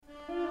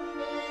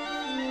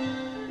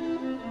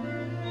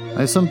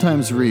I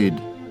sometimes read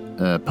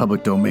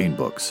public domain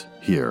books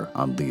here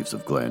on Leaves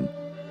of Glen,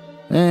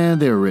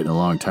 and they were written a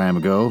long time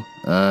ago,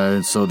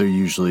 so they're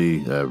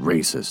usually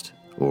racist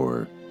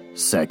or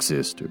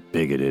sexist or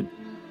bigoted.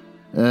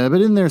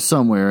 But in there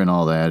somewhere and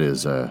all that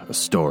is a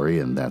story,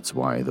 and that's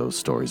why those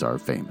stories are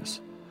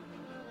famous.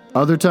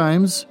 Other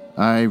times,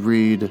 I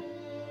read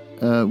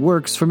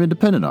works from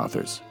independent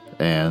authors,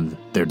 and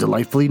they're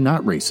delightfully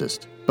not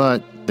racist,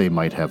 but they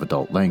might have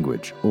adult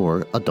language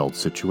or adult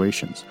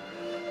situations.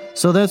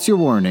 So that's your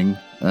warning,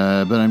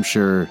 but I'm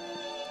sure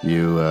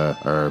you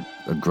are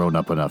grown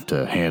up enough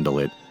to handle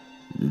it.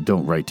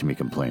 Don't write to me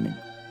complaining.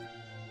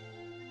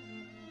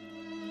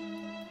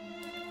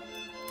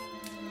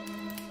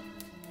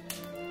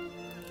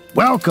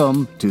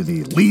 Welcome to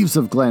the Leaves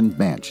of Glen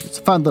Mansion. It's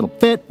a fun little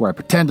bit where I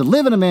pretend to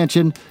live in a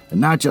mansion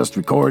and not just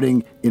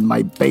recording in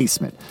my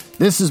basement.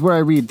 This is where I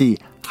read the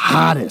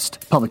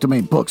hottest public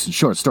domain books and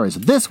short stories.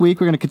 This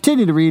week, we're going to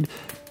continue to read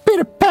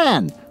Peter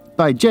Pan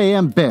by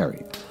J.M.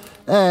 Barrie.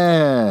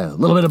 A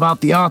little bit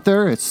about the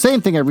author. It's the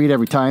same thing I read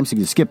every time, so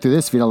you can skip through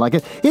this if you don't like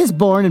it. He was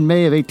born in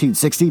May of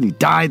 1860, and he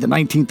died the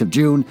 19th of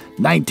June,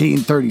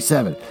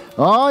 1937.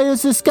 Oh, he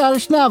was a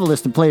Scottish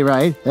novelist and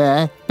playwright,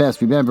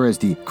 best remembered as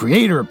the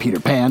creator of Peter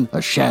Pan,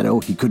 a shadow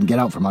he couldn't get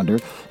out from under.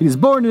 He was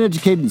born and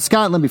educated in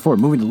Scotland before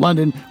moving to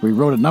London, where he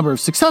wrote a number of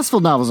successful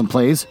novels and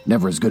plays,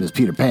 never as good as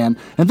Peter Pan,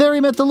 and there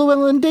he met the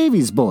Llewellyn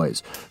Davies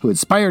boys, who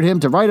inspired him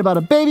to write about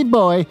a baby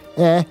boy,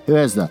 who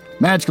has the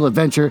magical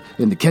adventure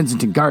in the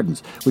Kensington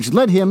Gardens, which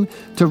led him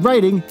to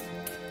writing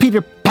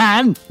Peter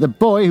Pan, the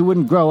boy who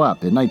wouldn't grow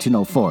up, in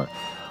 1904.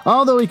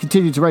 Although he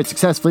continued to write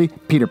successfully,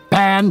 Peter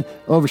Pan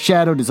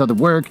overshadowed his other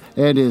work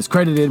and is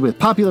credited with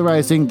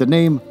popularizing the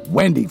name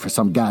Wendy for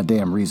some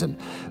goddamn reason.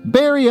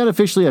 Barrie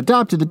unofficially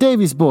adopted the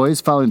Davies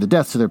boys following the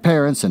deaths of their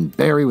parents, and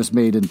Barrie was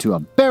made into a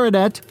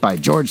baronet by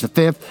George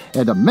V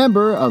and a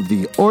member of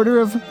the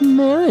Order of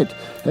Merit.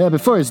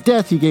 Before his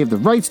death, he gave the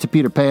rights to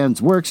Peter Pan's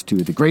works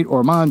to the Great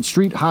Ormond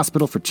Street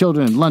Hospital for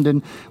Children in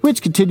London,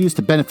 which continues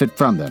to benefit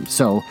from them.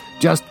 So,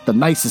 just the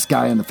nicest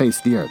guy on the face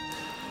of the earth.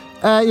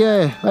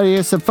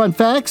 Some fun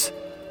facts?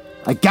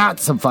 I got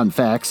some fun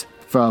facts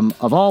from,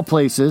 of all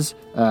places,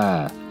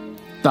 the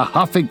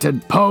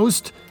Huffington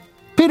Post.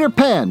 Peter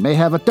Pan may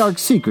have a dark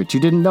secret you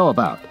didn't know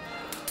about.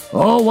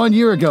 1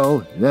 year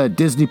ago,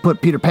 Disney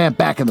put Peter Pan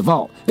back in the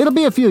vault. It'll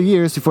be a few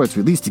years before it's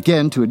released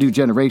again to a new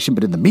generation,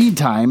 but in the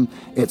meantime,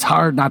 it's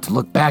hard not to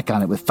look back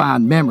on it with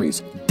fond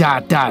memories. ...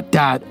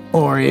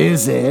 Or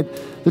is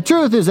it? The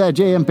truth is that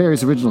J.M.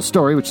 Barrie's original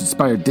story, which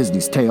inspired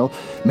Disney's tale,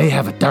 may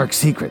have a dark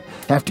secret.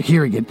 After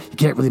hearing it, you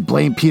can't really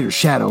blame Peter's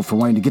shadow for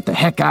wanting to get the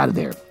heck out of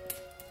there.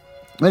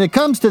 When it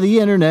comes to the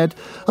internet,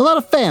 a lot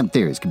of fan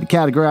theories can be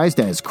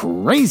categorized as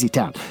crazy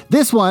town.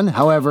 This one,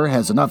 however,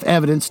 has enough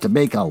evidence to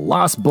make a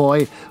lost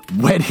boy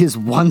wet his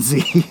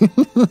onesie.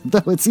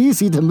 Though it's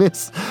easy to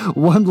miss,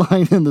 one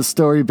line in the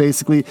story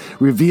basically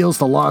reveals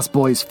the lost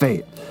boy's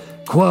fate.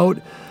 Quote,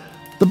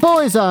 "The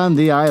boys on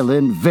the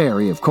island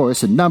vary, of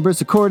course, in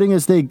numbers according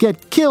as they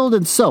get killed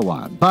and so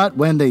on. But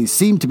when they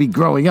seem to be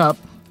growing up,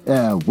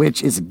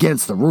 which is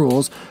against the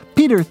rules,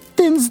 Peter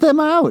thins them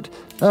out.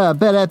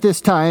 Bet at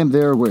this time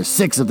there were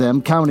 6 of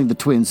them, counting the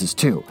twins as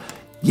 2.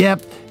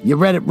 Yep, you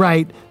read it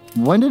right.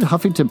 When did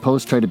Huffington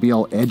Post try to be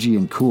all edgy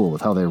and cool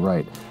with how they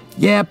write?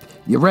 Yep,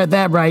 you read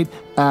that right.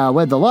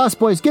 When the Lost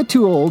Boys get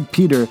too old,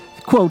 Peter,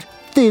 quote,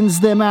 thins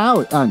them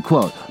out,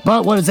 unquote.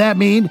 But what does that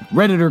mean?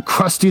 Redditor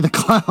Krusty the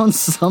Clown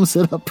sums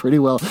it up pretty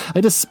well.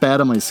 I just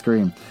spat on my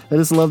screen. I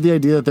just love the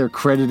idea that they're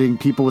crediting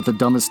people with the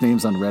dumbest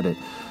names on Reddit.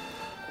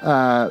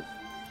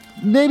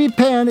 Maybe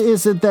Pan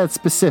isn't that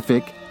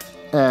specific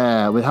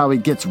with how he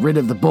gets rid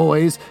of the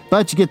boys,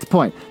 but you get the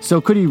point.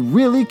 So could he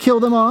really kill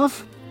them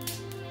off?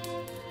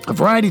 A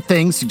variety of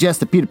things suggest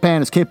that Peter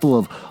Pan is capable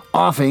of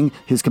offing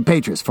his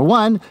compatriots. For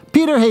one,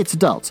 Peter hates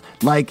adults,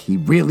 like he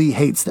really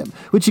hates them,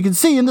 which you can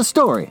see in the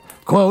story.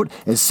 Quote,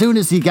 as soon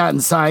as he got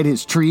inside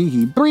his tree,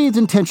 he breathed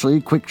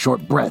intentionally quick,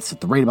 short breaths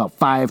at the rate about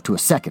 5 to a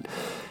second.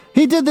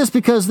 He did this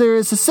because there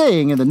is a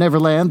saying in the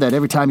Neverland that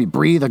every time you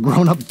breathe, a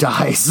grown-up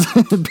dies.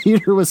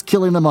 Peter was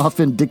killing them off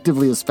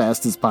vindictively as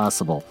fast as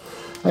possible.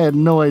 I had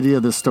no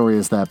idea this story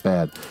is that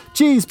bad.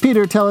 Geez,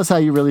 Peter, tell us how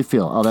you really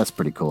feel. Oh, that's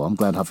pretty cool. I'm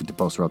glad Huffington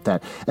Post wrote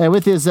that.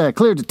 With his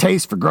clear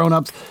taste for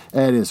grown-ups,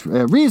 it is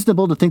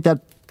reasonable to think that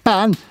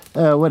Pan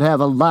would have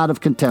a lot of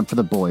contempt for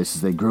the boys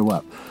as they grew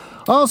up.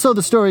 Also,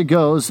 the story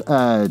goes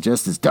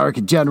just as dark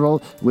in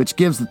general, which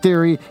gives the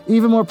theory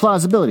even more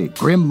plausibility.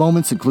 Grim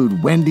moments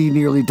include Wendy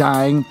nearly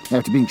dying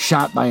after being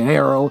shot by an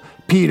arrow,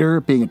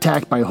 Peter being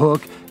attacked by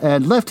Hook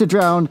and left to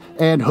drown,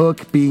 and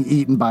Hook being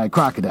eaten by a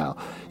crocodile.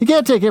 You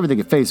can't take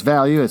everything at face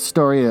value. It's a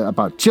story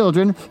about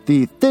children.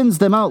 The thins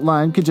them out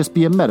line could just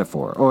be a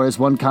metaphor, or as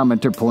one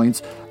commenter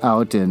points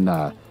out in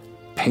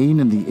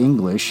Pain in the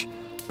English,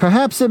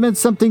 perhaps it meant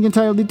something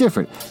entirely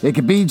different. It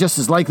could be just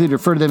as likely to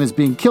refer to them as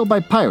being killed by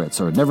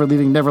pirates, or never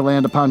leaving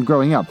Neverland upon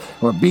growing up,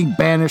 or being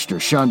banished or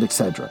shunned,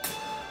 etc.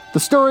 The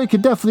story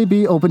could definitely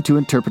be open to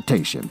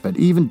interpretation, but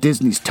even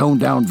Disney's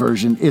toned-down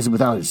version isn't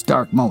without its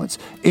dark moments.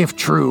 If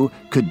true,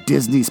 could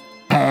Disney's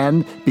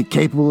Pan be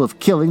capable of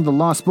killing the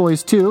Lost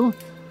Boys too?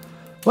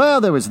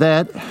 Well, there was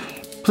that.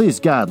 Please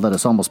God, let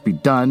us almost be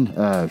done.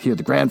 Hear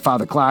the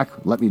grandfather clock.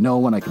 Let me know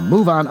when I can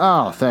move on.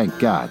 Oh, thank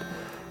God.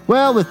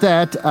 Well, with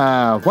that,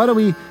 why don't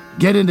we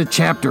get into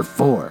Chapter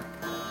 4?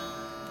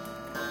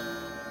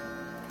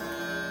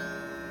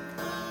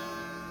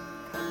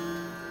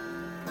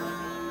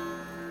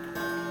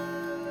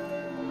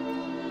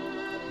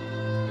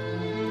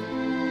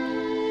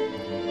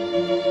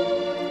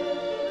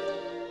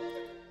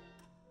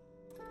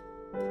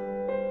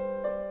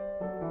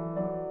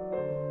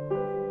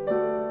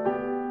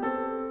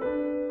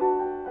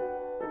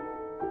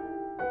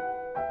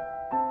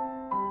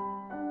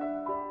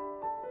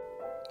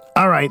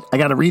 All right, I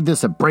got to read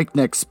this at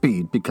breakneck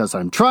speed because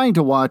I'm trying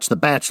to watch The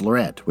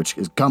Bachelorette, which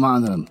is come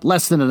on in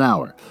less than an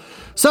hour.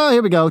 So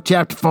here we go,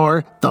 Chapter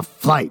 4, The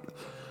Flight.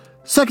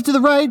 Second to the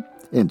right,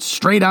 and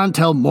straight on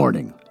till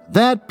morning.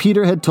 That,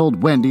 Peter had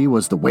told Wendy,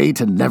 was the way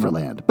to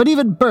Neverland. But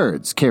even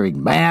birds,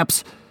 carrying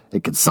maps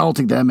and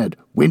consulting them at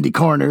windy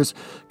corners,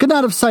 could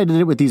not have cited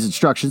it with these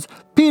instructions.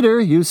 Peter,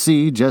 you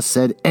see, just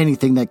said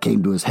anything that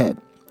came to his head.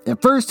 At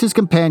first, his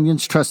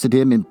companions trusted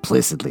him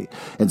implicitly,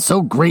 and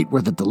so great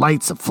were the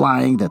delights of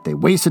flying that they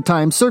wasted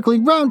time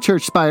circling round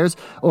church spires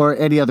or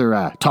any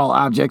other tall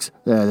objects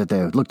that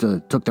they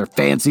took their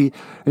fancy,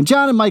 and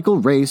John and Michael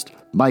raced,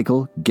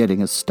 Michael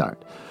getting a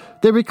start.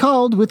 They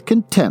recalled with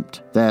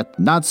contempt that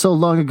not so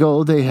long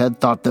ago they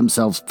had thought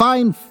themselves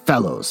fine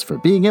fellows for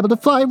being able to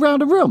fly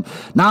around a room.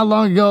 Not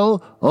long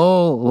ago,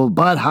 oh,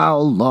 but how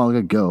long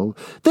ago,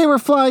 they were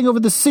flying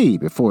over the sea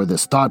before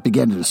this thought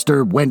began to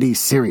disturb Wendy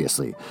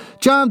seriously.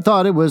 John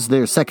thought it was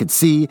their second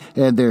sea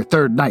and their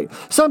third night.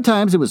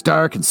 Sometimes it was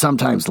dark and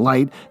sometimes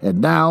light, and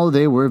now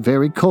they were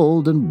very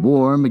cold and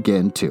warm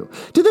again, too.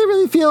 Did they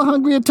really feel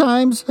hungry at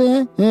times?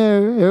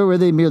 Or were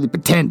they merely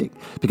pretending?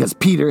 Because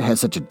Peter has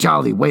such a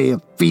jolly way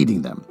of feeding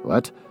them.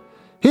 What?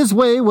 His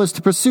way was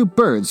to pursue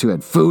birds who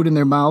had food in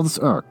their mouths,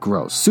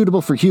 gross,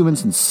 suitable for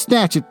humans, and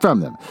snatch it from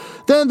them.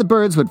 Then the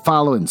birds would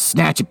follow and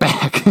snatch it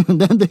back,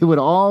 and then they would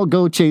all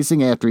go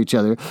chasing after each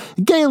other,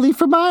 gaily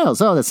for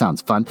miles. Oh, that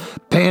sounds fun.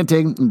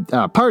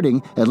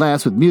 Parting at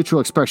last with mutual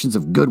expressions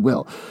of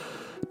goodwill.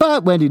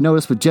 But Wendy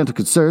noticed with gentle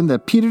concern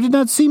that Peter did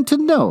not seem to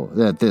know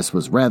that this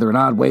was rather an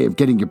odd way of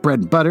getting your bread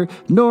and butter,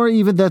 nor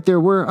even that there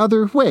were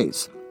other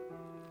ways.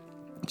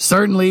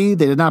 Certainly,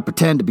 they did not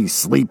pretend to be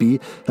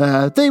sleepy.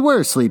 They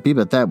were sleepy,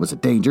 but that was a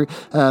danger.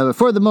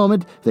 For the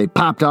moment, they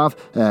popped off,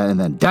 and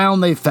then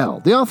down they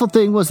fell. The awful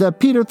thing was that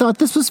Peter thought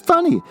this was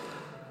funny.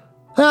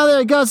 Well, there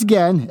he goes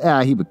again,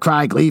 he would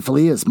cry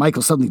gleefully as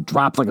Michael suddenly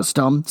dropped like a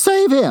stone.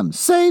 Save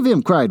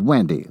him, cried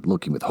Wendy,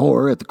 looking with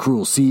horror at the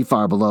cruel sea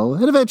far below,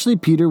 and eventually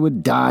Peter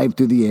would dive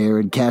through the air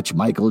and catch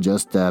Michael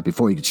just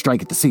before he could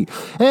strike at the sea.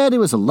 And it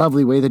was a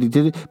lovely way that he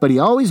did it, but he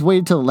always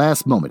waited till the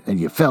last moment, and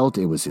you felt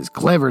it was his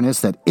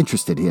cleverness that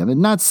interested him,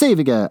 and not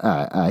saving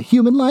a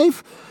human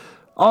life.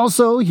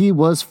 Also, he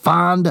was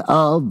fond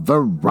of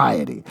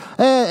variety,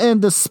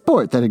 and the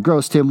sport that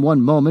engrossed him one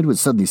moment would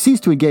suddenly cease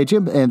to engage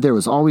him, and there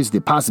was always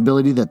the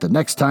possibility that the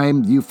next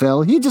time you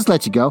fell, he'd just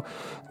let you go.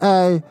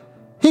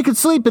 He could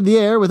sleep in the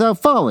air without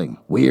falling.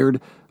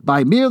 Weird.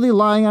 By merely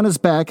lying on his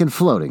back and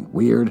floating.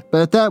 Weird.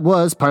 But that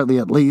was, partly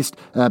at least,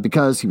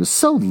 because he was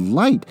so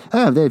light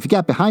that if you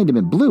got behind him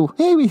and blew,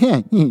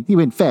 he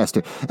went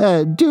faster.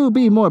 Do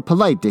be more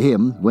polite to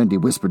him, Wendy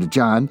whispered to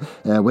John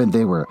when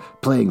they were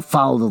playing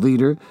Follow the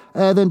Leader.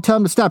 Then tell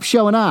him to stop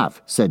showing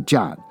off, said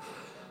John.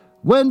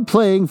 When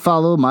playing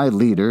Follow My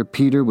Leader,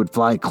 Peter would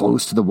fly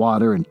close to the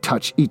water and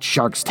touch each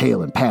shark's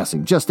tail in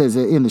passing, just as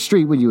in the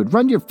street when you would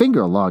run your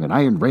finger along an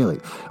iron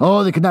railing.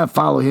 Oh, they could not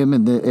follow him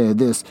in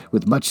this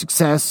with much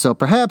success, so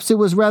perhaps it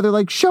was rather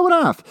like showing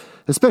off,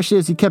 especially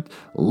as he kept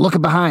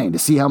looking behind to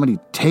see how many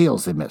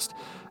tails they missed.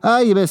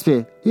 You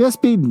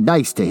must be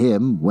nice to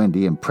him,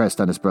 Wendy impressed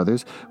on his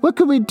brothers. What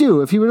could we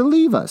do if he were to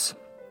leave us?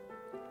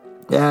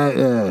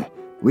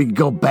 We could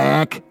go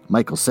back,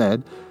 Michael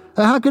said.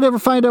 How could we ever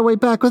find our way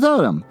back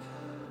without him?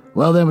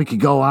 Well, then we could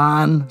go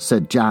on,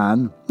 said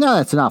John. No,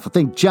 that's an awful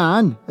thing,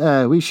 John.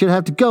 We should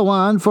have to go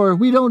on, for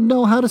we don't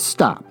know how to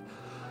stop.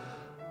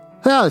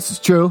 Well, this is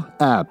true.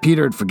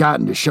 Peter had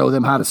forgotten to show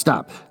them how to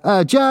stop.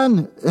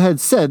 John had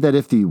said that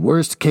if the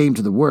worst came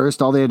to the worst,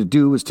 all they had to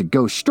do was to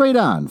go straight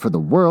on, for the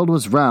world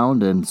was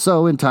round, and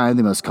so in time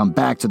they must come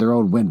back to their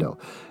own window.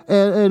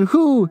 And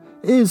who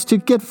is to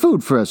get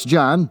food for us,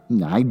 John?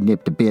 I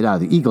nipped a bit out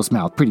of the eagle's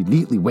mouth pretty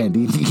neatly,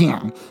 Wendy.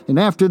 Yeah. And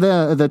after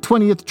the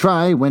 20th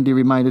try, Wendy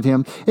reminded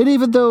him, and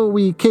even though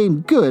we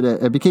became good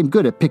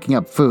at picking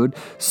up food,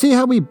 see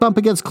how we bump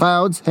against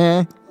clouds,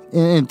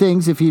 and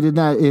things if he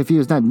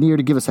was not near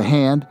to give us a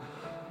hand.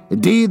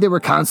 Indeed, they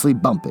were constantly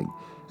bumping.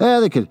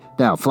 They could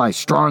now fly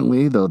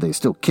strongly, though they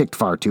still kicked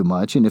far too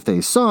much, and if they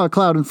saw a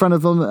cloud in front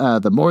of them,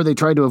 the more they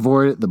tried to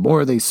avoid it, the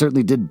more they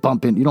certainly did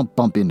bump in. You don't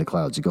bump into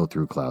clouds, you go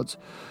through clouds.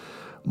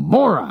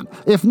 Moron!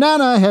 If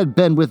Nana had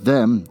been with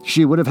them,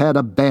 she would have had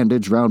a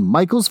bandage round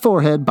Michael's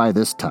forehead by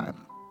this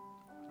time.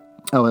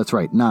 Oh, that's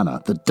right,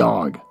 Nana, the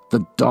dog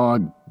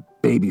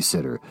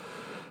babysitter.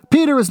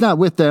 Peter was not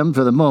with them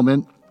for the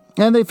moment.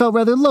 And they felt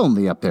rather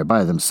lonely up there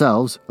by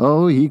themselves.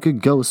 Oh, he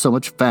could go so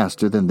much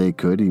faster than they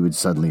could. He would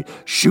suddenly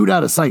shoot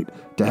out of sight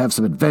to have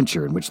some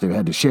adventure in which they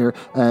had to share,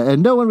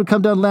 and no one would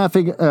come down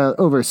laughing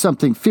over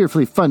something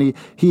fearfully funny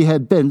he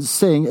had been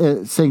saying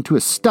to a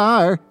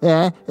star,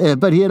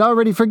 but he had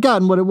already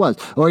forgotten what it was.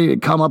 Or he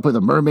would come up with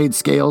a mermaid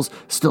scales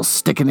still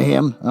sticking to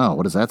him. Oh,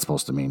 what is that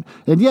supposed to mean?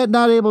 And yet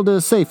not able to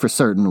say for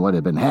certain what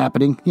had been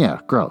happening.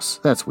 Yeah, gross.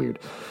 That's weird.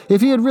 If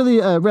he had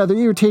really rather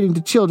irritating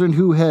to children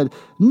who had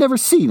never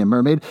seen a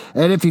mermaid,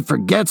 and if he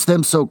forgets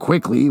them so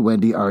quickly,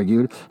 Wendy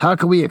argued, how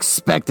can we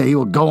expect that he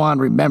will go on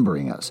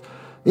remembering us?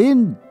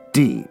 Indeed.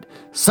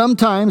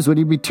 Sometimes when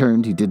he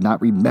returned, he did not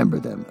remember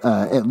them,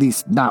 at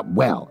least not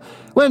well.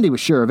 Wendy was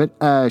sure of it.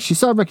 She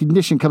saw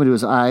recognition come into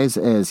his eyes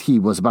as he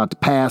was about to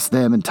pass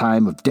them in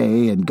time of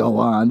day and go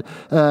on.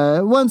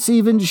 Once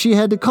even she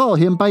had to call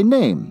him by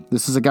name.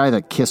 This is a guy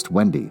that kissed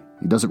Wendy.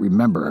 He doesn't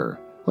remember her.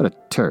 What a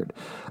turd.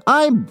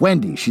 I'm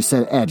Wendy, she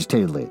said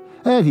agitatedly.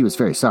 And he was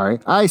very sorry.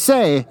 I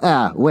say,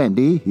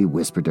 Wendy, he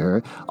whispered to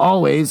her.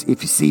 Always,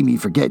 if you see me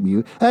forgetting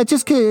you,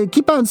 just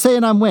keep on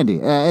saying I'm Wendy,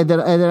 and then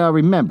I'll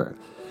remember.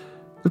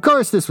 Of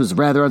course, this was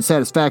rather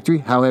unsatisfactory.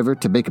 However,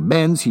 to make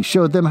amends, he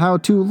showed them how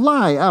to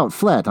lie out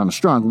flat on a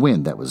strong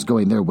wind that was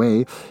going their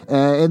way.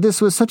 And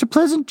this was such a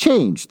pleasant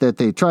change that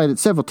they tried it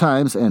several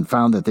times and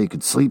found that they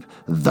could sleep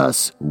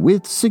thus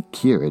with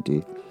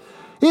security.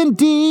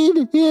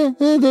 Indeed,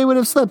 they would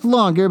have slept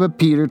longer, but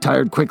Peter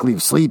tired quickly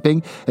of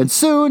sleeping, and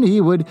soon he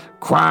would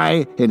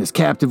cry in his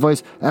captive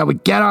voice, we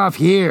get off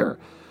here.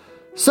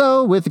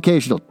 So, with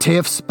occasional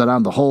tiffs, but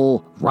on the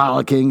whole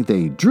rollicking,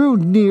 they drew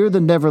near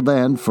the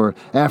Neverland, for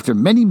after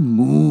many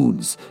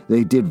moons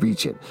they did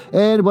reach it.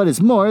 And what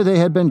is more, they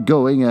had been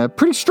going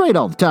pretty straight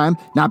all the time,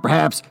 not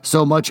perhaps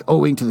so much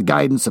owing to the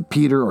guidance of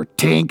Peter or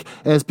Tink,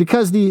 as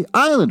because the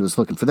island was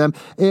looking for them.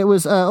 It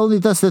was only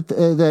thus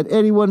that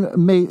anyone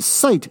may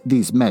sight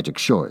these magic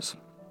shores.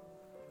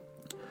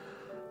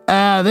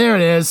 There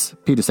it is,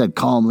 Peter said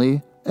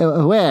calmly.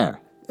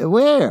 Where?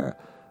 Where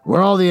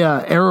all the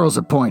arrows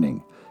are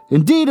pointing.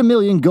 Indeed,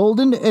 1,000,000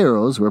 golden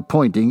arrows were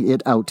pointing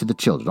it out to the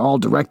children, all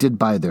directed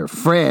by their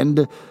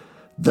friend,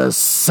 the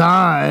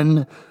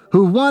sun,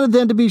 who wanted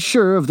them to be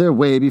sure of their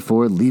way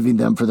before leaving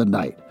them for the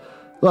night.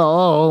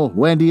 Well,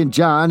 Wendy and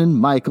John and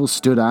Michael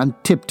stood on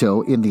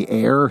tiptoe in the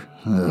air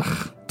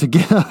to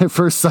get their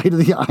first sight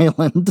of the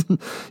island.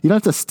 You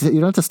don't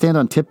have to stand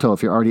on tiptoe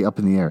if you're already up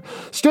in the air.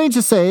 Strange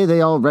to say, they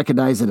all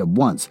recognized it at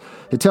once,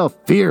 until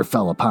fear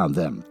fell upon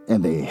them,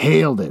 and they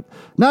hailed it,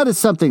 not as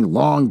something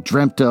long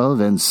dreamt of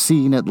and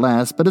seen at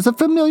last, but as a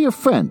familiar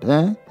friend,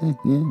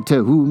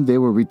 to whom they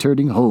were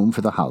returning home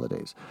for the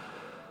holidays.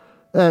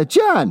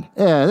 John,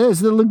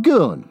 there's the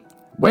lagoon.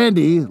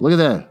 Wendy, look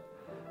at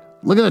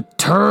the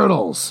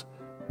turtles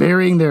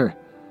burying their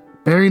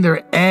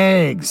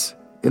eggs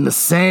in the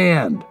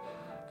sand.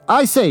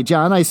 I say,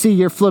 John, I see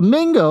your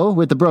flamingo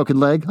with the broken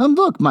leg.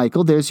 Look,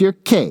 Michael, there's your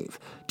cave.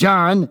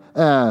 John,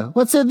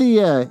 what's in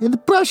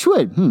the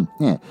brushwood?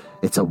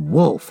 It's a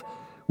wolf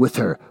with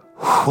her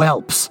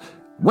whelps.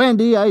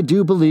 Wendy, I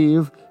do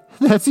believe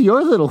that's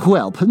your little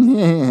whelp.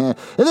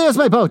 There's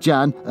my boat,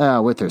 John,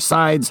 with her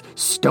sides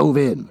stove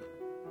in.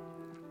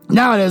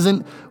 No, it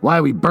isn't.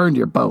 Why, we burned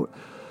your boat.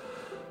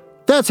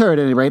 That's her at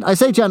any rate. I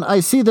say, John,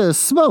 I see the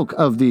smoke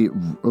of the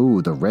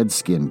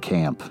Redskin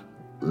camp.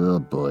 Oh,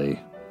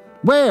 boy.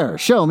 Where?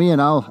 Show me, and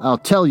I'll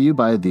tell you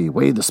by the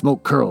way the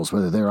smoke curls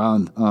whether they're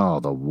on,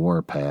 the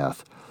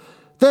warpath.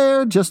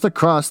 There, just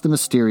across the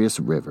mysterious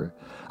river.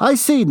 I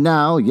see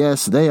now,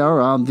 yes, they are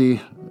on the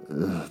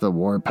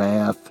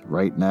warpath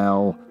right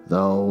now,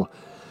 though.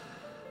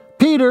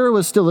 Peter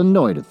was still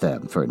annoyed at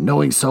them for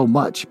knowing so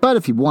much, but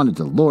if he wanted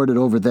to lord it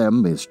over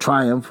them, his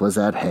triumph was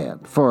at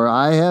hand. For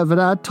I have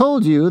not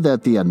told you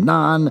that the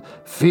anon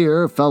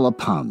fear fell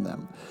upon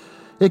them.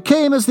 It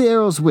came as the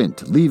arrows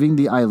went, leaving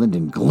the island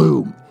in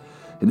gloom.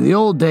 In the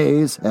old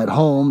days, at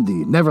home,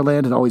 the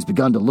Neverland had always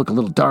begun to look a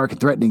little dark and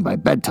threatening by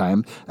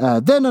bedtime.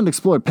 Then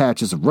unexplored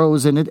patches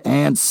arose in it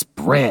and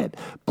spread.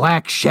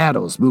 Black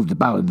shadows moved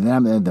about in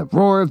them, and the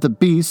roar of the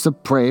beasts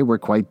of prey were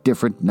quite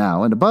different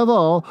now. And above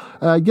all,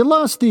 you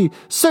lost the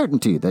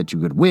certainty that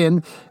you could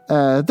win.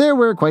 They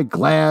were quite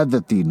glad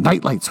that the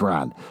nightlights were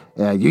on.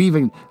 You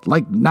even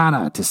liked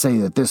Nana to say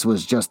that this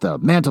was just a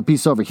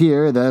mantelpiece over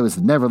here, that it was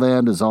the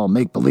Neverland was all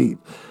make-believe.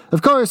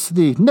 Of course,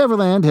 the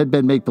Neverland had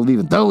been make-believe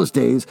in those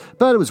days,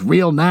 but it was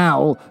real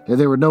now, and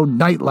there were no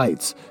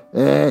nightlights.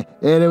 And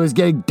it was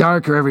getting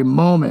darker every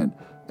moment.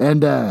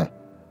 And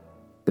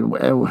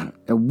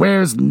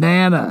where's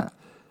Nana?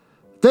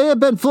 They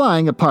had been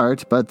flying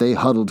apart, but they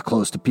huddled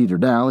close to Peter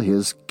now.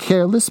 His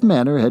careless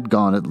manner had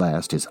gone at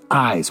last. His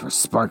eyes were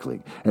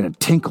sparkling, and a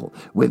tinkle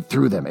went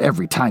through them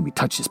every time he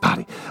touched his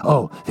body.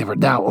 Oh, they were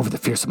now over the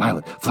fearsome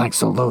island, flying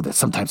so low that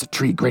sometimes a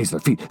tree grazed their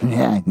feet.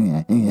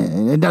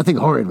 And nothing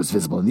horrid was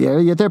visible in the air,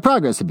 yet their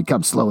progress had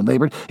become slow and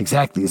labored,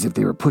 exactly as if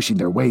they were pushing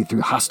their way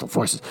through hostile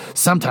forces.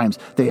 Sometimes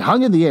they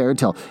hung in the air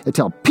until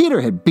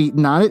Peter had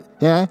beaten on it,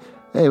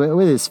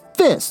 with his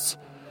fists.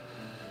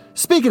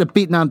 Speaking of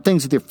beating on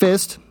things with your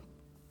fist,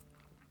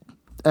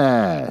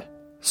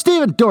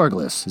 Stephen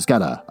Dorglass has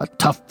got a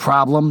tough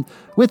problem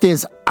with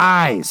his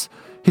eyes.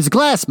 He's a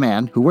glass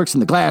man who works in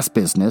the glass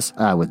business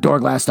with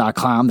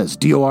Dorglass.com. That's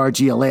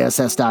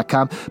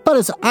Dorglass.com. But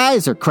his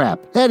eyes are crap.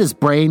 And his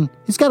brain,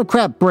 he's got a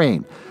crap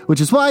brain, which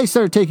is why he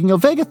started taking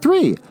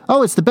Omega-3.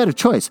 Oh, it's the better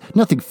choice.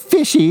 Nothing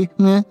fishy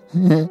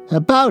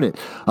about it.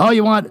 Oh,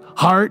 you want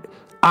heart,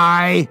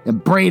 eye,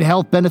 and brain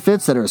health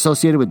benefits that are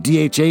associated with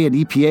DHA and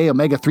EPA,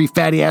 omega-3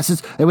 fatty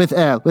acids, and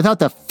without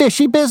the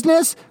fishy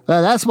business?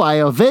 That's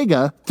why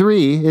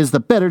omega-3 is the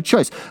better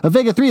choice.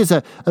 Omega-3 is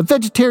a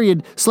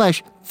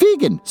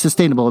vegetarian/vegan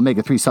sustainable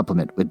omega-3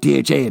 supplement with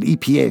DHA and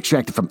EPA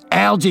extracted from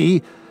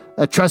algae,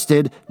 a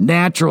trusted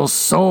natural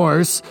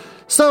source.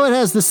 So it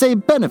has the same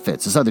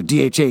benefits as other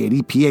DHA and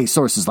EPA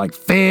sources like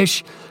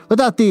fish,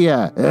 without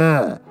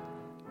the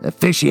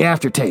fishy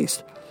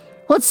aftertaste.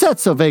 What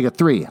sets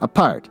Omega-3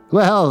 apart?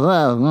 Well,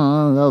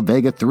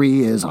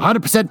 Omega-3 is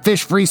 100%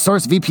 fish-free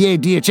source of EPA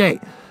and DHA.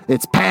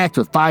 It's packed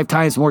with 5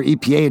 times more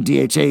EPA and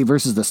DHA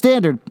versus the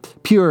standard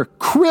pure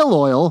krill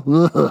oil.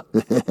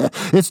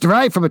 It's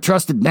derived from a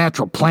trusted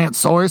natural plant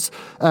source.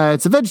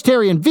 It's a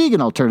vegetarian-vegan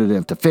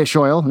alternative to fish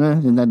oil.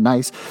 Isn't that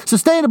nice?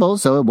 Sustainable,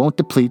 so it won't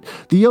deplete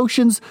the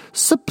ocean's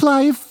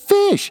supply of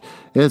fish.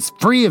 It's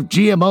free of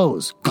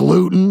GMOs,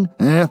 gluten,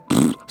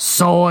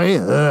 soy,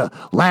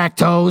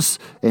 lactose,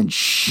 and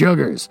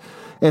sugars.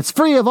 It's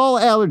free of all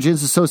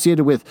allergens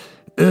associated with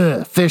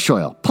fish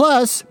oil.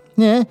 Plus,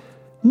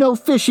 no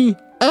fishy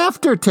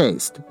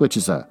aftertaste, which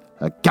is a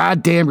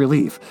goddamn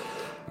relief.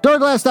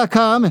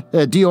 Dorglass.com,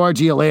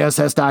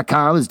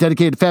 Dorglass.com, is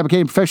dedicated to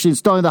fabricating and professionally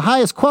installing the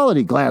highest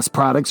quality glass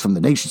products from the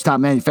nation's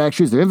top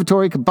manufacturers. Their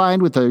inventory,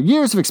 combined with their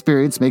years of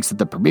experience, makes it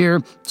the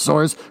premier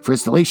source for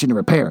installation and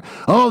repair.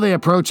 Oh, they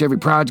approach every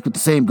project with the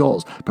same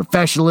goals: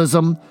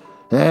 professionalism,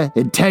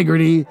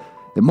 integrity,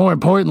 and more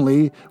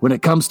importantly, when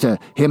it comes to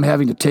him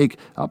having to take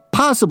a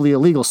possibly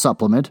illegal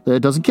supplement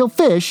that doesn't kill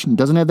fish and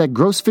doesn't have that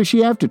gross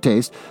fishy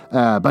aftertaste,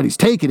 but he's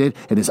taking it,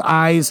 and his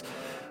eyes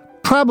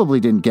probably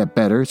didn't get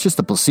better. It's just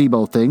a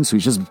placebo thing, so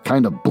he's just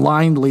kind of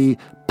blindly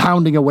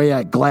pounding away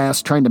at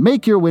glass, trying to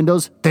make your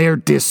windows, they're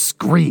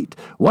discreet.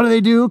 What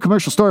do?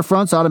 Commercial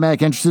storefronts,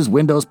 automatic entrances,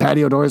 windows,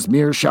 patio doors,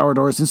 mirrors, shower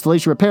doors,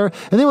 installation repair,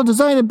 and they will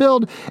design and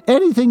build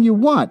anything you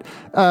want.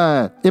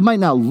 It might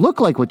not look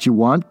like what you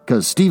want,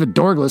 because Stephen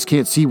Dorglass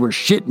can't see worth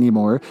shit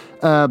anymore,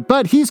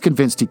 but he's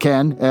convinced he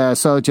can,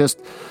 so just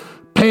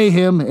pay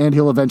him and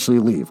he'll eventually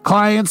leave.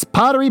 Clients: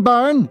 Pottery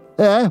Barn,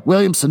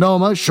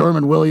 Williams-Sonoma,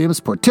 Sherman-Williams,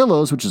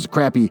 Portillo's, which is a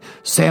crappy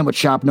sandwich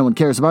shop no one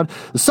cares about,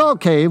 the Salt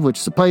Cave, which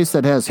is a place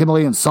that has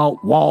Himalayan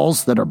salt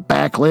walls that are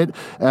backlit,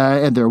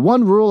 and their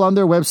one rule on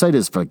their website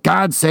is, for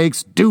God's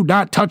sakes, do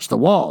not touch the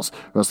walls,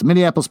 or else the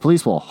Minneapolis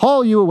police will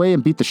haul you away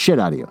and beat the shit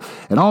out of you.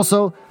 And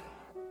also,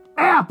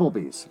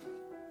 Applebee's.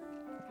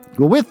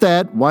 Well, with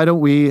that, why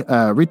don't we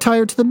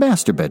retire to the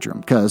master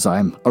bedroom? Because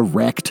I'm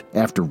erect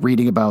after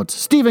reading about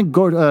Stephen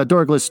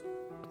Dorglass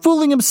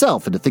fooling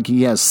himself into thinking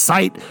he has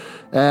sight.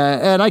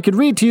 And I could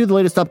read to you the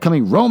latest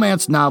upcoming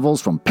romance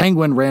novels from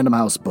Penguin Random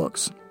House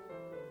Books.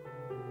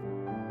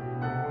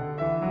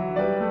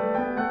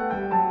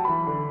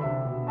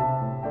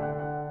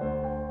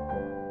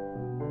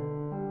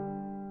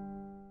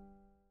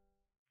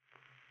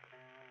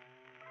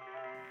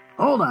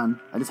 Hold on,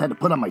 I just had to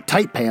put on my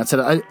tight pants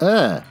and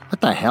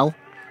what the hell?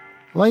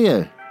 Why are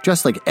you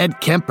dressed like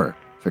Ed Kemper,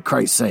 for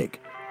Christ's sake?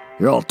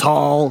 You're all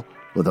tall,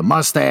 with a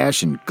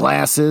mustache and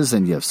glasses,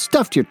 and you've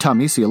stuffed your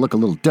tummy so you look a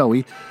little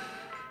doughy.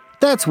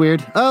 That's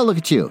weird. Oh, look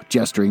at you,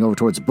 gesturing over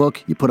towards a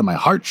book you put on my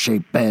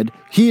heart-shaped bed,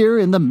 here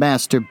in the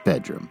master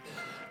bedroom.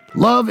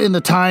 Love in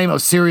the Time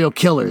of Serial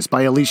Killers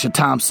by Alicia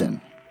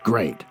Thompson.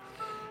 Great.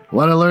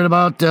 Want to learn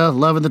about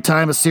Love in the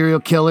Time of Serial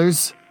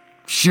Killers?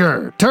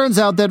 Sure. Turns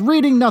out that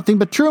reading nothing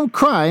but true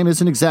crime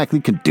isn't exactly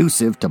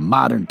conducive to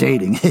modern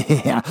dating.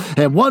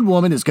 And one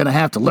woman is going to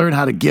have to learn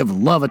how to give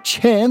love a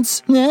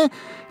chance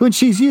when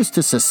she's used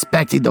to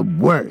suspecting the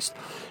worst.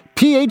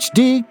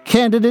 PhD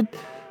candidate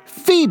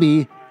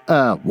Phoebe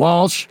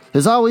Walsh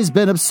has always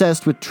been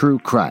obsessed with true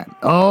crime.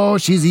 Oh,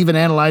 she's even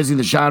analyzing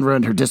the genre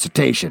in her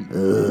dissertation.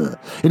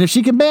 And if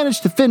she can manage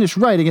to finish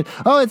writing it,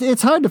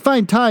 it's hard to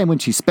find time when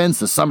she spends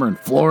the summer in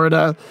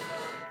Florida,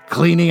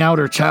 cleaning out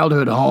her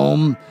childhood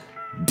home,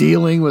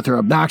 dealing with her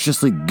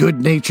obnoxiously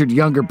good-natured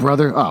younger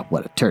brother,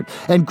 what a turd,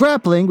 and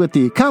grappling with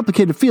the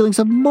complicated feelings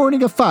of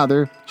mourning a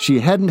father she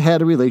hadn't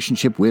had a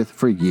relationship with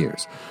for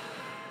years.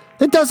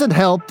 It doesn't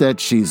help that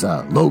she's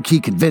low-key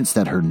convinced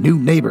that her new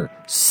neighbor,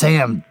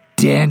 Sam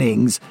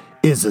Dennings,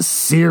 is a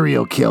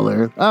serial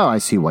killer. Oh, I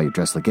see why you're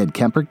dressed like Ed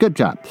Kemper. Good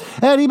job.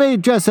 And he may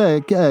dress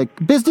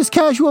business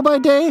casual by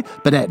day,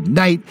 but at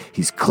night,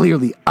 he's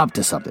clearly up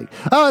to something.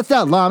 Oh, it's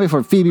not long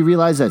before Phoebe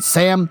realized that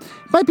Sam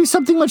might be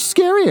something much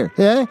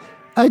scarier.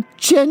 A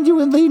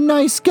genuinely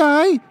nice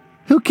guy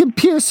who can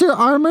pierce her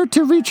armor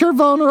to reach her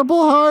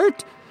vulnerable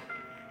heart?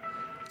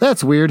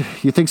 That's weird.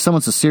 You think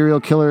someone's a serial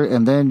killer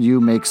and then you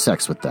make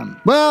sex with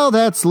them. Well,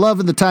 that's Love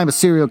in the Time of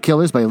Serial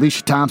Killers by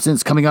Alicia Thompson.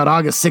 It's coming out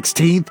August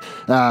 16th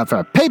for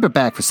a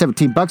paperback for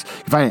 $17. You can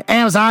find it on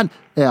Amazon,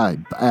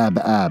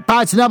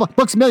 Barnes & Noble,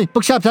 Books A Million,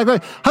 Bookshop,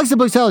 Huxley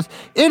Booksellers,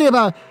 Indian,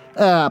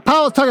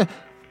 Powell's, Tucker,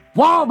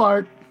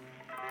 Walmart.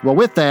 Well,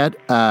 with that,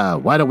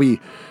 why don't we...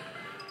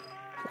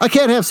 I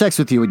can't have sex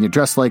with you when you're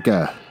dressed like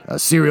a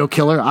serial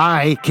killer.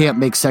 I can't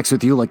make sex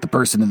with you like the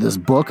person in this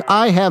book.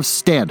 I have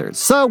standards.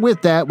 So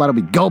with that, why don't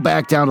we go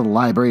back down to the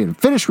library and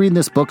finish reading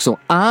this book so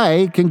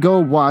I can go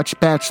watch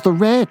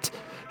Bachelorette.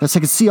 So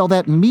I can see all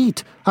that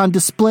meat on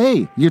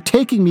display. You're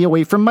taking me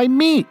away from my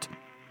meat.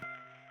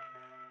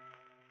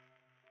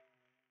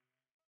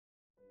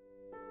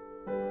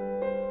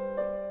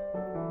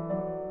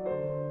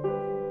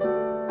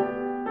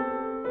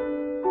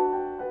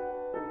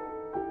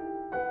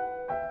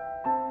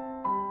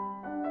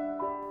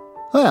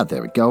 Well,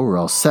 there we go. We're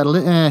all settled.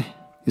 You're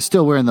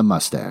still wearing the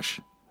mustache.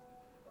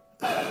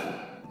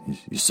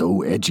 You're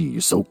so edgy.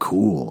 You're so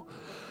cool.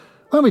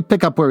 Why don't we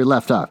pick up where we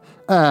left off?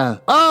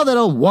 They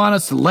don't want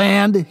us to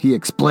land, he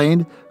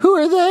explained. Who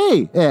are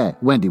they?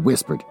 Wendy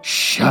whispered,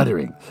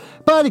 shuddering.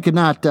 But he could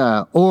not,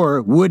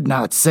 or would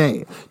not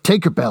say.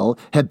 Tinkerbell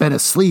had been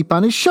asleep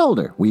on his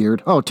shoulder.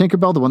 Weird. Oh,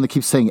 Tinkerbell, the one that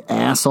keeps saying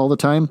ass all the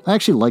time? I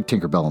actually like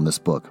Tinkerbell in this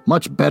book.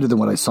 Much better than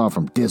what I saw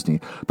from Disney.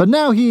 But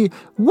now he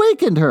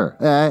wakened her,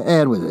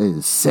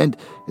 and sent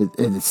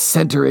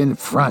her in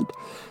front.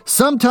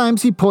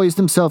 Sometimes he poised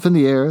himself in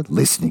the air,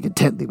 listening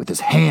intently with his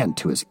hand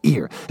to his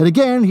ear, and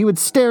again he would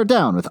stare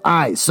down with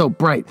eyes so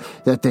bright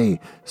that they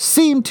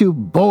seemed to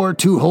bore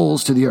 2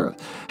 holes to the earth.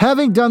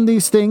 Having done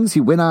these things, he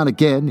went on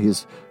again.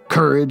 His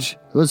courage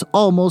was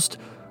almost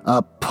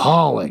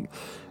appalling.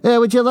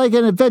 Would you like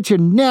an adventure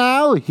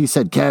now? He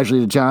said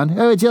casually to John.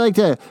 Or would you like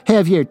to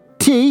have your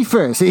tea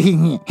first?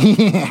 And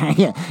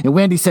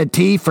Wendy said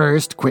tea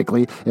first,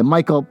 quickly, and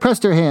Michael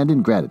pressed her hand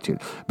in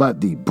gratitude. But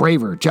the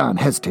braver John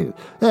hesitated.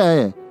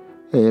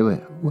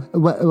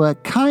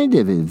 What kind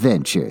of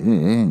adventure?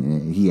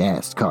 He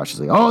asked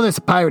cautiously. Oh, there's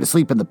a pirate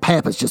asleep in the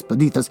pampas just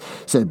beneath us,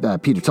 said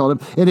Peter told him.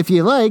 And if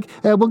you like,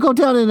 we'll go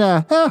down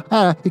and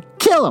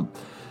kill him.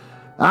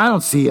 I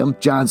don't see him,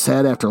 John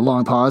said after a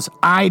long pause.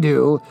 I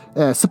do.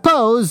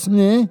 Suppose,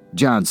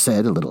 John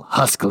said a little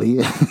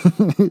huskily.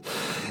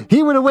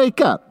 He were to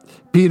wake up.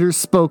 Peter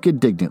spoke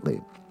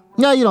indignantly.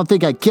 Now, you don't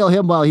think I'd kill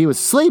him while he was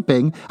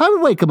sleeping? I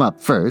would wake him up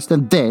first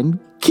and then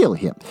kill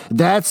him.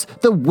 That's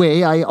the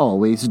way I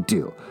always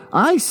do.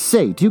 I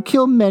say, do you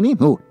kill many?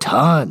 Oh,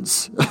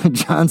 tons.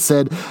 John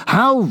said,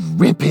 how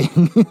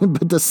ripping,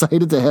 but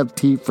decided to have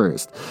tea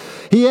first.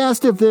 He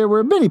asked if there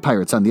were many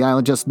pirates on the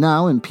island just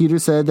now, and Peter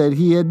said that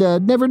he had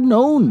never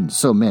known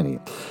so many.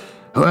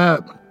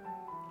 Who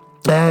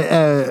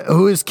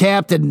is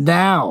captain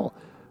now?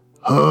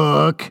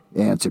 Hook,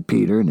 answered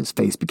Peter, and his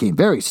face became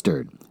very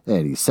stern.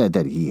 And he said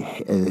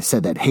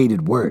that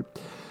hated word.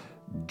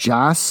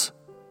 Joss,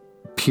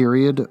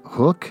 period,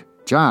 Hook?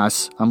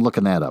 Joss, I'm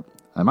looking that up.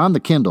 I'm on the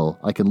Kindle.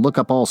 I can look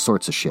up all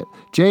sorts of shit.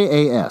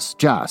 J-A-S,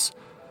 Joss.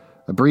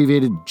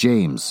 Abbreviated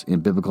James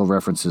in biblical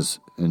references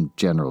and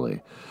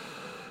generally.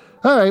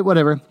 All right,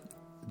 whatever.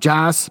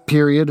 Joss,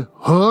 period,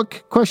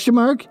 Hook, question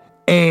mark,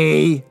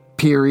 A,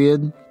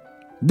 period.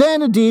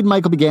 Then, indeed,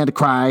 Michael began to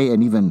cry,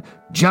 and even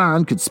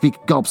John could speak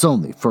gulps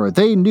only, for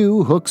they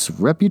knew Hook's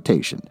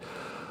reputation.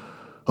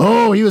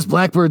 Oh, he was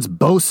Blackbird's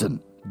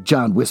bosun,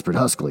 John whispered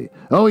huskily.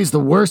 Oh, he's the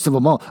worst of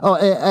them all. Oh,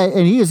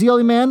 and he is the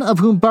only man of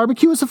whom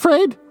barbecue is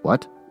afraid?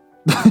 What?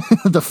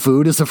 The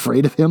food is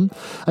afraid of him?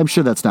 I'm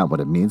sure that's not what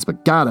it means,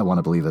 but God, I want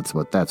to believe that's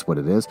what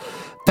it is.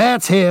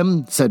 That's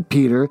him, said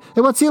Peter.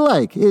 And what's he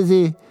like? Is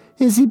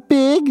he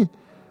big?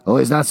 Oh,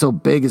 he's not so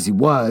big as he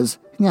was.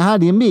 How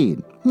do you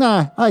mean?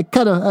 Nah, I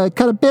cut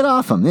a bit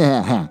off him.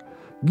 Yeah.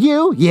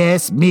 You?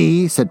 Yes,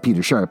 me, said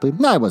Peter sharply.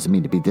 I wasn't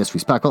mean to be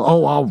disrespectful.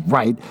 Oh, all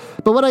right.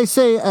 But when I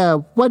say,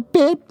 what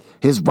bit?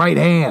 His right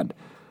hand.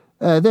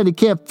 Then he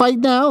can't fight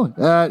now?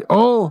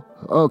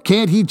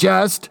 Can't he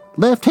just?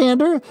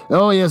 Left-hander?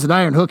 Oh, he has an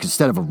iron hook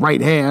instead of a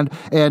right hand,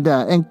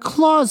 and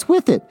claws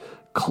with it.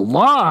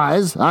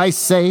 Claws? I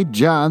say,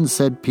 John,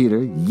 said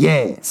Peter.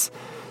 Yes.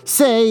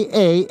 Say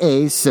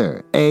A,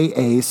 sir.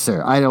 A,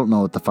 sir. I don't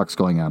know what the fuck's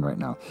going on right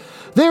now.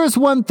 There is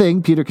one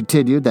thing, Peter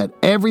continued, that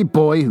every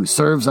boy who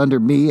serves under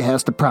me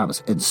has to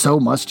promise, and so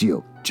must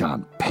you.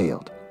 John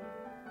paled.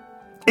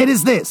 It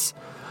is this.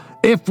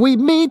 If we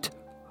meet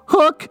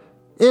Hook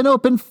in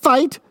open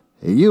fight,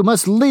 you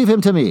must leave him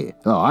to me.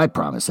 Oh, I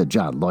promise, said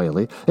John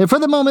loyally. And for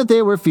the moment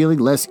they were feeling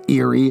less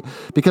eerie,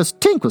 because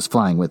Tink was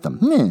flying with them.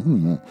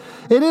 And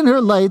in her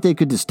light they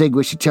could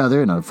distinguish each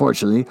other, and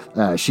unfortunately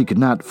she could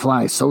not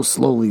fly so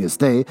slowly as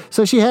they,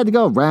 so she had to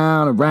go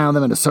round and round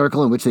them in a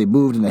circle in which they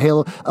moved in a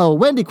halo. Oh,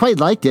 Wendy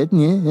quite liked it,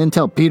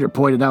 until Peter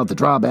pointed out the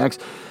drawbacks.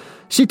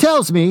 She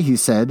tells me, he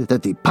said,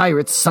 that the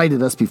pirates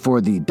sighted us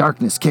before the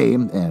darkness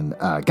came and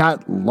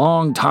got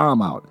Long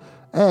Tom out.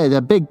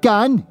 The big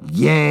gun?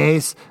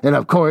 Yes. And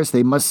of course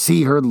they must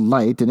see her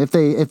light, and if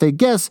they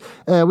guess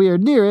we are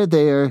near it,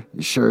 they are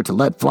sure to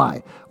let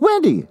fly.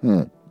 Wendy,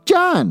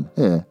 John,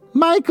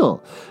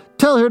 Michael,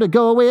 Tell her to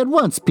go away at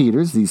once,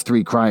 Peters, these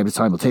three cried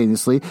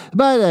simultaneously,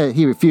 but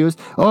he refused.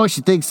 Oh, she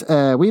thinks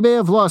we may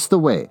have lost the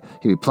way,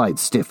 he replied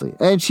stiffly,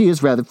 and she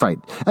is rather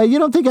frightened. You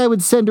don't think I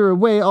would send her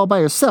away all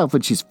by herself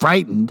when she's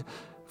frightened?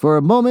 For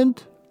a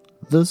moment,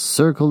 the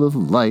circle of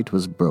light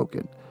was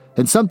broken,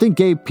 and something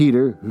gave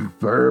Peter,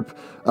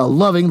 a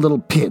loving little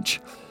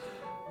pinch.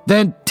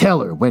 Then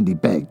tell her, Wendy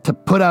begged, to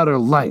put out her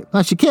light.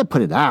 Well, she can't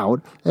put it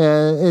out.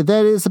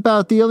 That is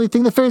about the only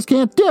thing the fairies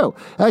can't do.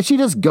 She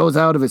just goes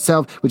out of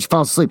itself when she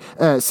falls asleep,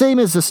 same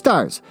as the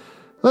stars.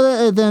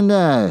 Well, then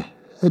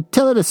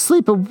tell her to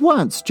sleep at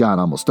once, John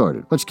almost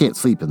ordered. But she can't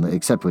sleep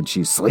except when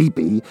she's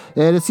sleepy,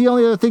 and it's the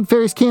only other thing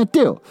fairies can't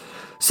do.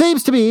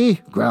 Seems to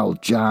me,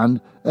 growled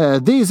John,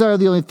 these are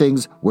the only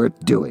things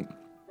worth doing.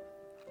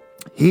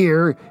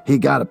 Here he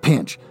got a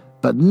pinch,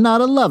 but not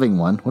a loving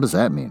one. What does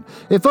that mean?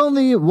 If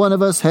only one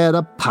of us had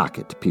a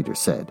pocket, Peter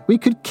said. We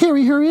could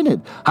carry her in it.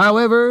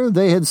 However,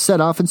 they had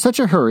set off in such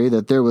a hurry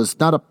that there was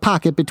not a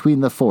pocket between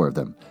the four of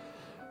them.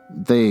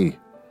 They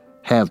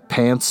have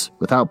pants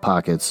without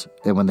pockets,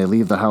 and when they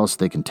leave the house,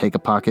 they can take a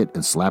pocket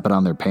and slap it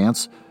on their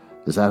pants?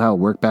 Is that how it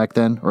worked back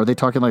then? Or are they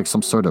talking like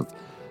some sort of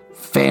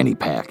fanny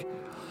pack?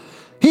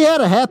 He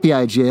had a happy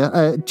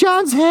idea.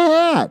 John's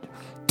hat!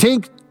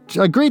 Tink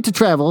agreed to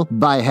travel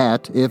by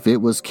hat if it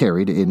was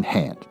carried in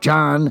hand.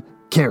 John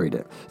carried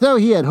it, though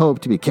he had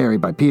hoped to be carried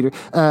by Peter.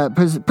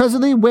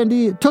 Presently,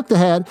 Wendy took the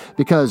hat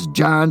because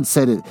John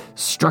said it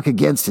struck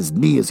against his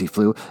knee as he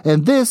flew,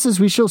 and this,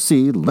 as we shall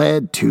see,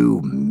 led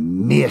to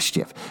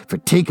mischief, for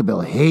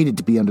Tinkerbell hated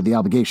to be under the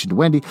obligation to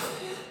Wendy.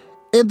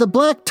 In the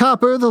black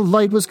topper, the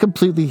light was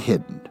completely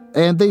hidden,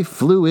 and they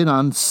flew in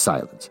on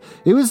silence.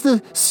 It was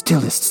the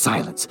stillest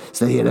silence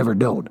they had ever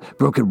known,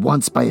 broken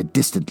once by a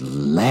distant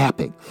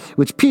lapping,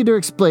 which Peter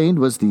explained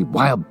was the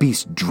wild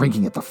beast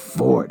drinking at the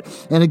ford,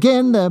 and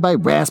again by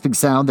rasping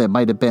sound that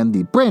might have been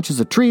the branches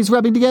of trees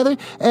rubbing together,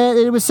 and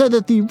it was said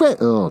that the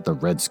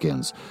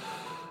Redskins.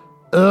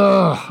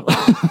 Ugh.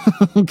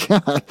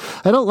 God,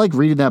 I don't like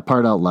reading that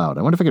part out loud.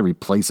 I wonder if I could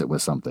replace it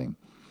with something.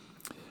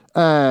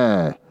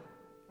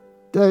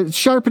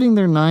 Sharpening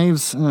their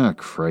knives? Oh,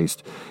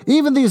 Christ.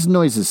 Even these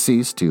noises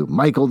ceased. To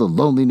Michael, the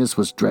loneliness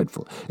was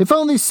dreadful. If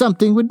only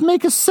something would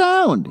make a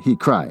sound, he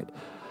cried.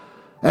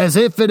 As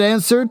if in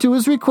answer to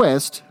his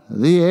request,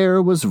 the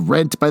air was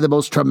rent by the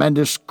most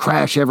tremendous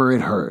crash ever it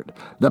heard.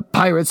 The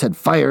pirates had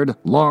fired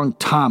Long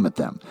Tom at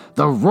them.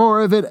 The roar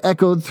of it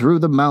echoed through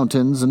the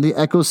mountains, and the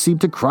echoes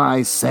seemed to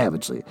cry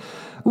savagely.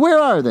 Where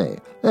are they?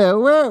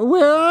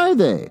 Where are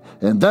they?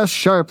 And thus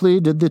sharply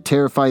did the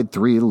terrified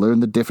three learn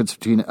the difference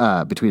between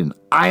an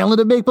island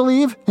of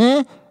make-believe,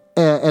 and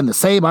the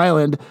same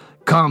island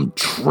come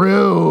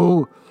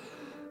true.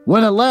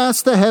 When at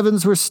last the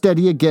heavens were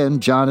steady again,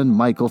 John and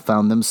Michael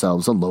found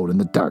themselves alone in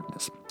the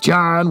darkness.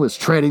 John was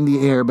treading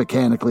the air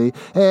mechanically,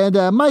 and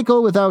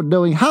Michael, without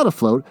knowing how to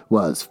float,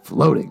 was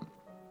floating.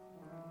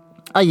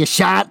 Are you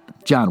shot?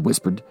 John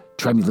whispered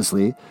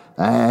tremulously.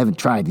 I haven't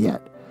tried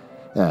yet.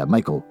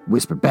 Michael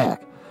whispered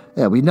back.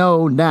 We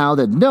know now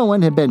that no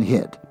one had been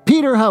hit.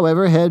 Peter,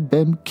 however, had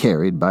been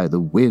carried by the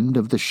wind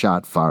of the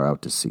shot far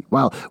out to sea,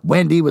 while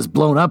Wendy was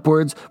blown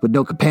upwards with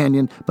no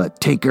companion but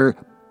Tinker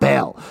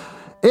Bell.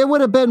 It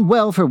would have been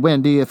well for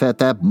Wendy if at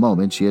that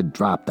moment she had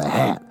dropped the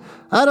hat.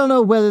 I don't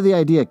know whether the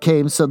idea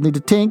came suddenly to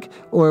Tink,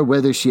 or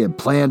whether she had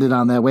planned it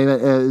on that way,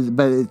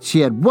 but she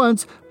had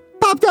once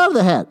popped out of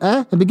the hat,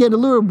 and began to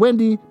lure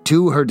Wendy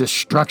to her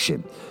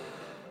destruction.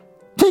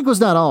 Tink was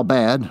not all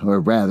bad, or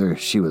rather,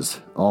 she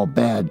was all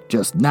bad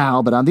just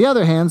now, but on the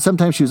other hand,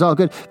 sometimes she was all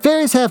good.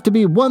 Fairies have to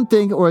be one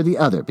thing or the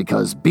other,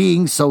 because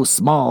being so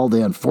small,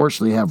 they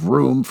unfortunately have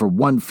room for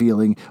one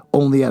feeling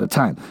only at a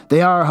time.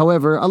 They are,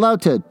 however,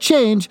 allowed to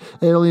change.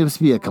 It only must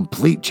be a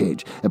complete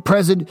change. At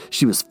present,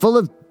 she was full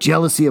of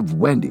jealousy of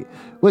Wendy.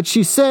 What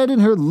she said in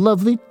her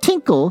lovely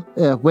tinkle,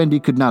 Wendy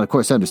could not, of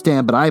course,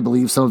 understand, but I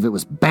believe some of it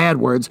was bad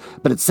words,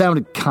 but it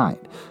sounded kind.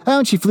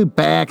 And she flew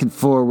back and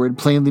forward,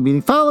 plainly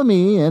meaning, follow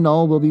me, and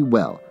all will be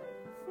well.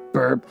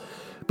 Burp.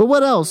 But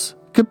what else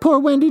could poor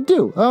Wendy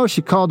do? Oh,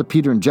 she called to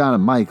Peter and John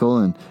and Michael,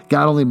 and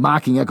got only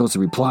mocking echoes to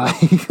reply.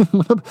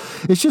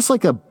 It's just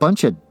like a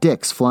bunch of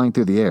dicks flying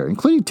through the air,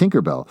 including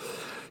Tinkerbell.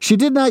 She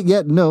did not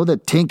yet know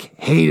that Tink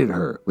hated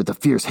her with the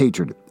fierce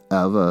hatred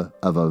of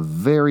a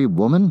very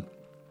woman.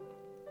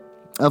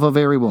 Of a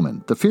very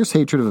woman. The fierce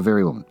hatred of a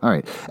very woman. All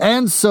right.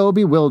 And so,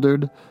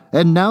 bewildered,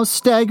 and now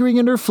staggering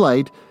in her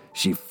flight,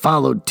 she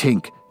followed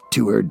Tink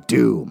to her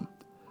doom.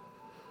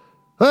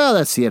 Well,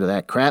 that's the end of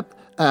that crap.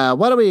 Why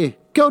don't we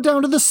go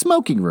down to the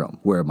smoking room,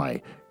 where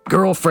my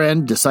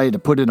girlfriend decided to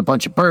put in a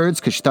bunch of birds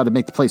because she thought it'd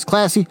make the place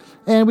classy,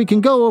 and we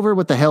can go over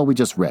what the hell we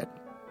just read.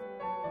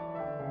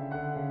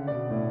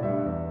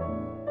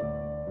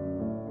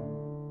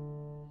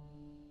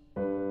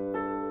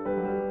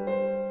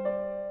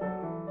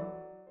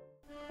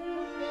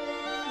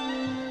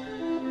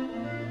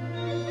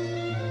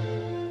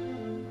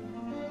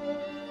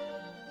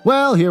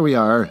 Well, here we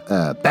are,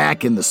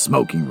 back in the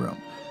smoking room,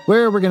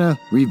 where we're going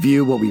to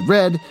review what we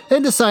read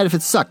and decide if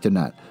it sucked or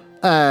not.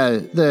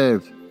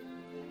 The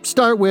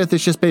start with,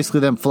 it's just basically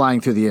them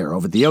flying through the air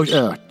over the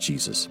ocean.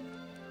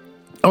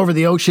 Over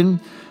the ocean.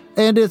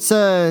 And it's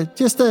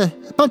just a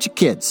bunch of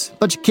kids.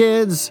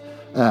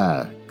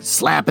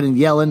 Slapping and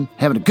yelling,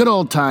 having a good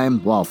old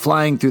time while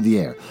flying through the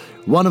air.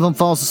 One of them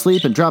falls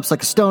asleep and drops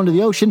like a stone to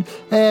the ocean,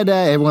 and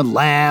everyone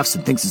laughs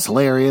and thinks it's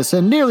hilarious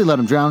and nearly let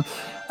him drown.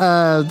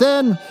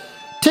 Then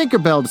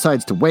Tinkerbell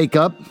decides to wake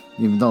up,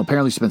 even though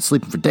apparently she's been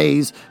sleeping for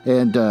days,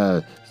 and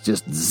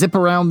just zip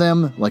around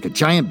them like a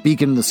giant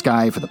beacon in the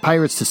sky for the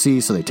pirates to see,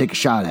 so they take a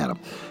shot at him.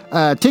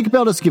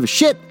 Tinkerbell doesn't give a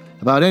shit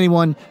about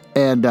anyone,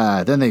 and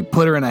then they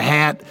put her in a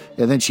hat,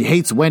 and then she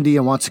hates Wendy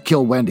and wants to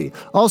kill Wendy.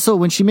 Also,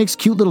 when she makes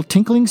cute little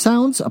tinkling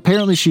sounds,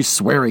 apparently she's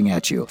swearing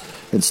at you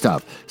and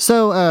stuff.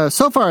 So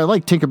far I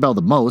like Tinkerbell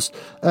the most,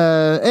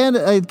 and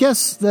I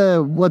guess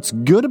what's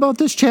good about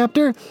this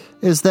chapter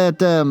is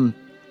that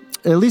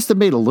at least it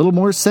made a little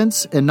more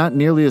sense and not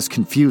nearly as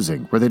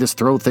confusing, where they just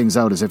throw things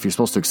out as if you're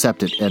supposed to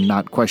accept it and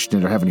not question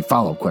it or have any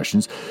follow-up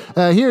questions.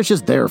 Here it's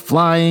just they're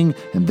flying,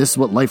 and this is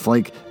what life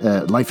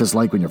is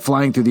like when you're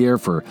flying through the air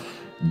for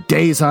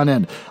days on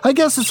end. I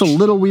guess it's a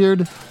little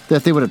weird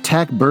that they would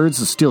attack birds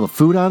to steal the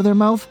food out of their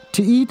mouth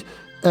to eat,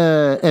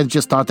 and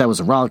just thought that was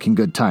a rollicking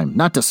good time.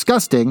 Not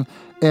disgusting,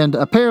 and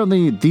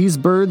apparently these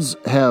birds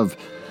have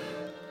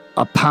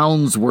a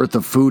pound's worth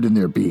of food in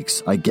their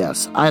beaks, I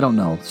guess. I don't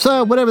know.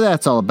 So, whatever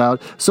that's all about.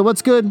 So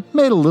what's good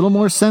made a little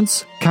more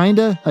sense,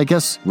 kinda, I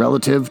guess,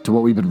 relative to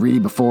what we've been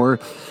reading before.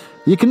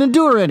 You can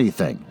endure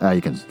anything.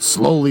 You can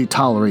slowly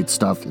tolerate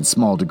stuff in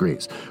small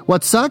degrees.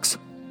 What sucks?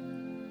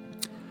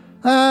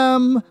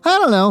 I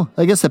don't know.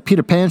 I guess that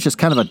Peter Pan's just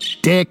kind of a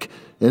dick,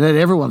 and then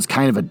everyone's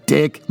kind of a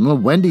dick.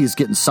 Wendy's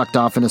getting sucked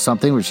off into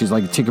something where she's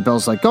like,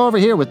 Tinkerbell's like, go over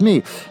here with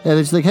me. And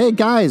she's like, hey,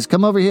 guys,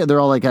 come over here. They're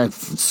all like,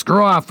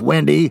 screw off,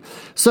 Wendy.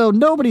 So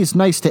nobody's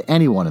nice to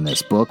anyone in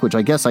this book, which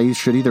I guess I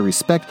should either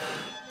respect.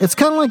 It's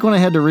kind of like when I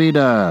had to read,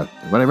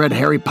 when I read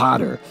Harry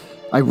Potter.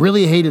 I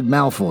really hated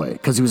Malfoy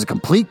because he was a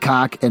complete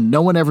cock and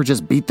no one ever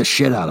just beat the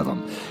shit out of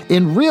him.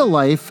 In real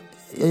life,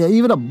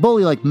 even a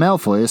bully like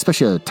Malfoy,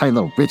 especially a tiny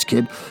little rich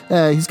kid,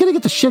 he's going to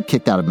get the shit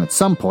kicked out of him at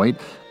some point.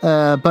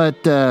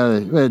 But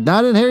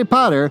not in Harry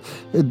Potter.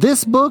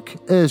 This book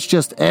is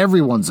just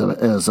everyone's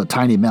a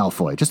tiny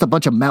Malfoy. Just a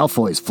bunch of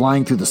Malfoys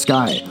flying through the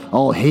sky,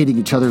 all hating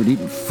each other and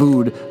eating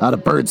food out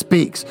of birds'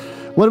 beaks.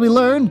 What do we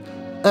learn?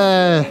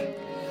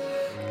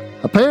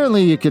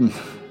 Apparently you can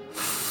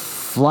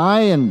fly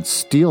and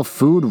steal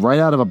food right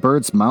out of a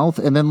bird's mouth,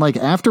 and then like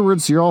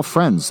afterwards you're all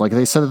friends. Like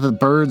they said that the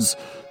birds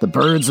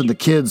and the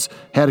kids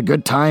had a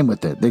good time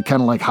with it. They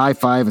kind of like high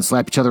five and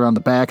slap each other on the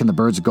back, and the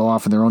birds would go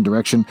off in their own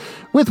direction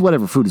with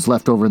whatever food is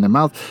left over in their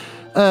mouth.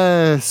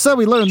 So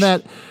we learned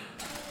that.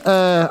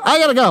 I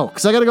gotta go,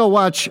 because I gotta go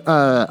watch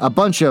a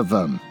bunch of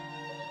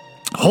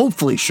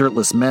hopefully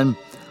shirtless men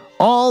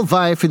all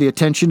vie for the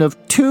attention of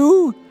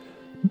 2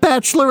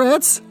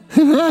 bachelorettes.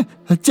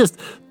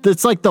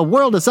 It's like the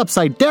world is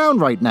upside down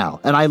right now,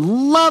 and I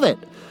love it.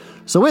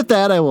 So with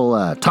that, I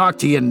will talk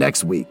to you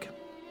next week.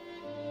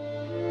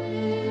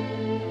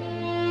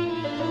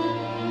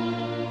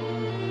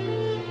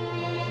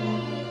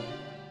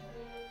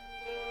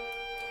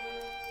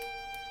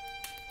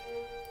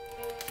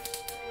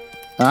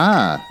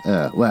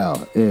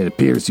 Well, it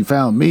appears you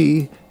found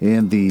me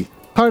in the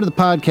part of the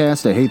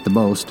podcast I hate the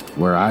most,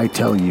 where I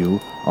tell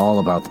you all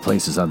about the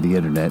places on the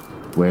internet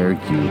where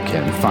you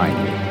can find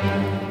me.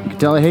 You can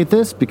tell I hate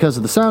this because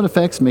of the sound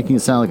effects making it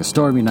sound like a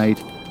stormy night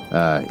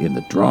in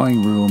the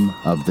drawing room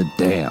of the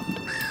damned.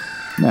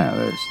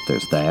 Now,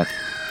 there's that.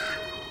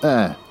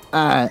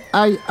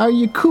 Are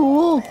you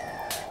cool?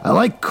 I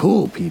like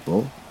cool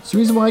people. It's the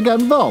reason why I got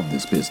involved in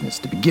this business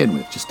to begin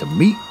with, just to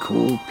meet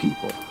cool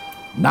people,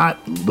 not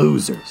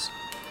losers.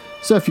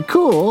 So if you're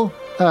cool,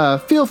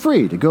 feel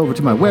free to go over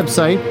to my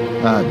website,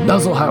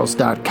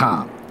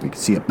 nuzzlehouse.com. You can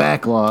see a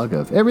backlog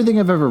of everything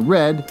I've ever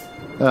read,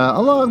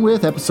 along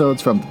with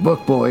episodes from the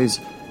Book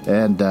Boys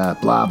and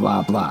blah,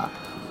 blah, blah.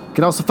 You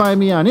can also find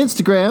me on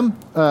Instagram,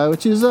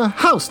 which is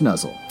House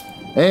Nuzzle.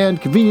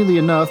 And conveniently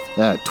enough,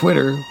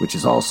 Twitter, which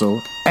is also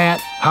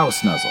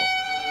 @HouseNuzzle.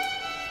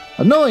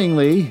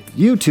 Annoyingly,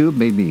 YouTube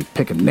made me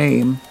pick a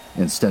name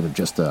instead of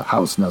just a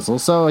House Nuzzle,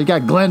 so I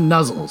got Glenn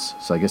Nuzzles.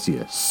 So I guess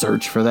you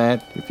search for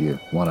that if you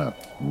want to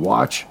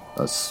watch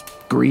a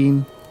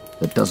screen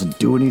that doesn't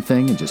do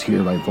anything and just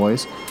hear my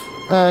voice.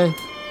 And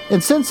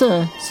since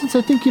I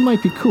think you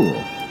might be cool,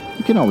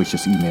 you can always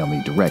just email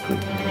me directly,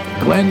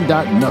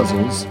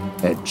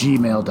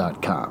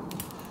 glenn.nuzzles@gmail.com.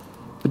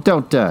 But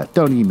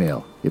don't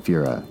email if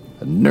you're a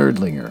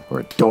nerdlinger or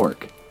a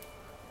dork.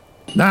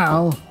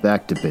 Now,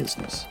 back to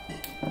business.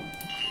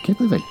 Can't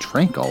believe I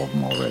drank all of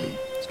them already.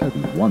 There's got to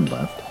be one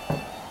left.